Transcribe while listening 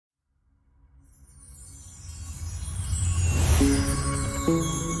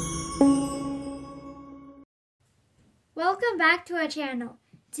Welcome back to our channel.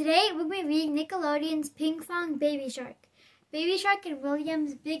 Today we'll be reading Nickelodeon's PinkFong Baby Shark. Baby Shark and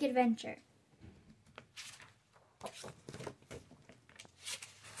William's Big Adventure.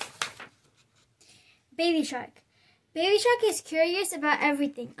 Baby Shark. Baby Shark is curious about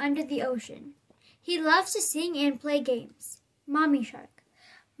everything under the ocean. He loves to sing and play games. Mommy Shark.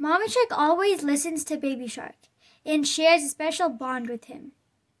 Mommy Shark always listens to Baby Shark and shares a special bond with him.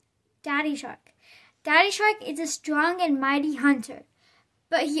 Daddy Shark. Daddy Shark is a strong and mighty hunter,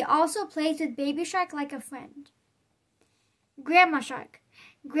 but he also plays with Baby Shark like a friend. Grandma Shark.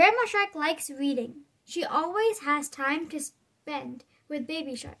 Grandma Shark likes reading. She always has time to spend with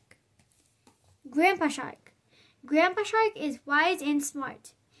Baby Shark. Grandpa Shark. Grandpa Shark is wise and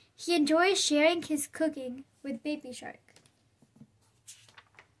smart. He enjoys sharing his cooking with Baby Shark.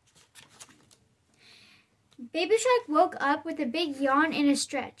 Baby Shark woke up with a big yawn and a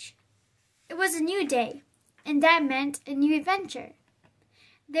stretch. It was a new day, and that meant a new adventure.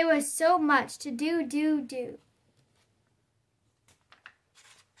 There was so much to do.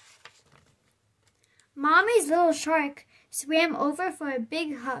 Mommy's little shark swam over for a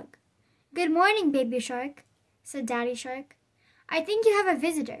big hug. "Good morning, Baby Shark," said Daddy Shark. "I think you have a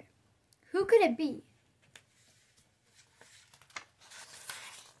visitor. Who could it be?"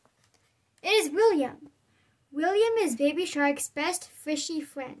 "It is William. William is Baby Shark's best fishy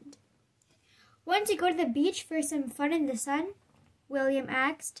friend." "Want to go to the beach for some fun in the sun?" William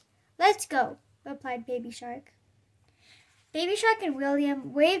asked. "Let's go," replied Baby Shark. Baby Shark and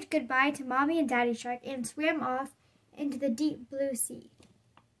William waved goodbye to Mommy and Daddy Shark and swam off into the deep blue sea.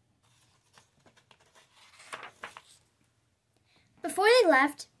 Before they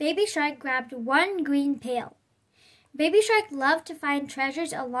left, Baby Shark grabbed one green pail. Baby Shark loved to find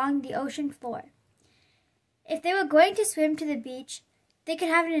treasures along the ocean floor. If they were going to swim to the beach, they could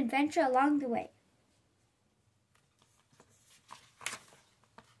have an adventure along the way.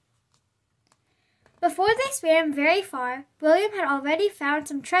 Before they swam very far, William had already found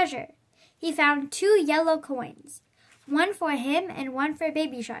some treasure. He found 2 yellow coins, one for him and one for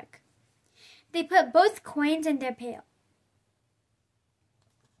Baby Shark. They put both coins in their pail.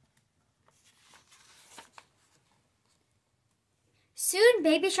 Soon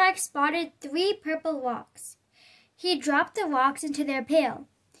Baby Shark spotted 3 purple rocks. He dropped the rocks into their pail.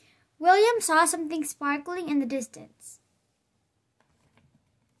 William saw something sparkling in the distance.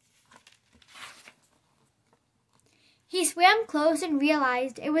 He swam close and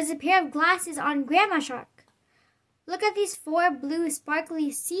realized it was a pair of glasses on Grandma Shark. "Look at these 4 blue sparkly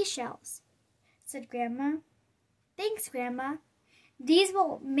seashells," said Grandma. "Thanks, Grandma. These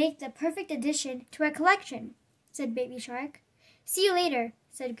will make the perfect addition to our collection," said Baby Shark. "See you later,"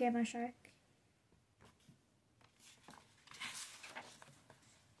 said Grandma Shark.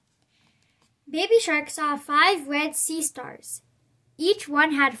 Baby Shark saw 5 red sea stars. Each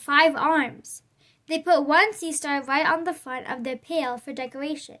one had 5 arms. They put one sea star right on the front of their pail for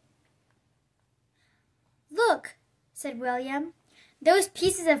decoration. "Look," said William. "Those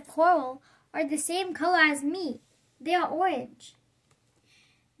pieces of coral are the same color as me. They are orange."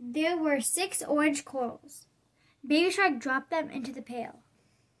 There were 6 orange corals. Baby Shark dropped them into the pail.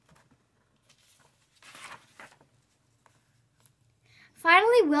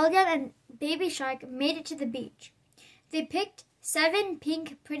 Finally, William and Baby Shark made it to the beach. They picked 7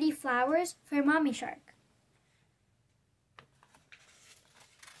 pink pretty flowers for Mommy Shark.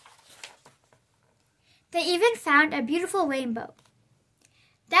 They even found a beautiful rainbow.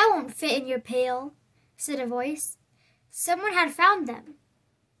 "That won't fit in your pail," said a voice. Someone had found them.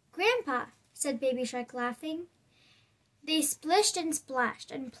 "Grandpa," said Baby Shark, laughing. They splished and splashed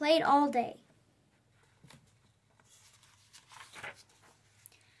and played all day.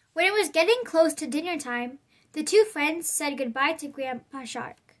 When it was getting close to dinner time, the 2 friends said goodbye to Grandpa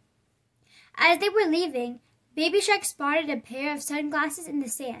Shark. As they were leaving, Baby Shark spotted a pair of sunglasses in the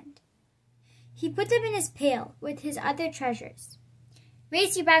sand. He put them in his pail with his other treasures.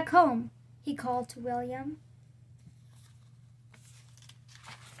 "Race you back home," he called to William.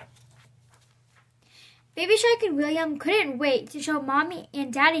 Baby Shark and William couldn't wait to show Mommy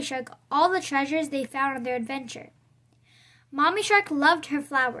and Daddy Shark all the treasures they found on their adventure. Mommy Shark loved her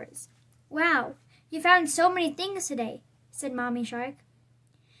flowers. "Wow, you found so many things today," said Mommy Shark.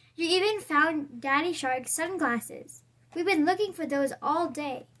 "You even found Daddy Shark's sunglasses. We've been looking for those all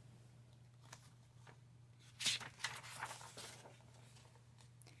day."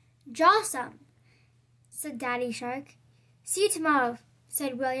 "Draw some," said Daddy Shark. "See you tomorrow,"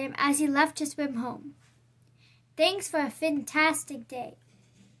 said William as he left to swim home. "Thanks for a fantastic day."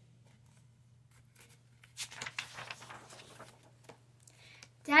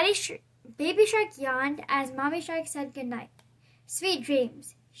 Baby Shark yawned as Mommy Shark said goodnight. Sweet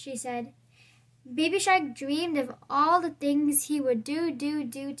dreams, she said. Baby Shark dreamed of all the things he would do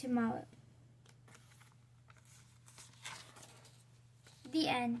tomorrow. The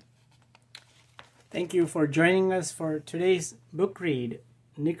end. Thank you for joining us for today's book read,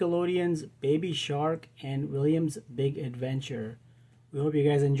 Nickelodeon's Baby Shark and William's Big Adventure. We hope you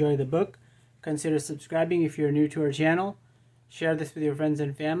guys enjoy the book. Consider subscribing if you're new to our channel. Share this with your friends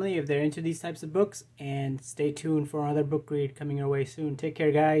and family if they're into these types of books. And stay tuned for another book read coming your way soon. Take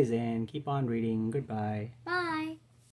care, guys, and keep on reading. Goodbye. Bye.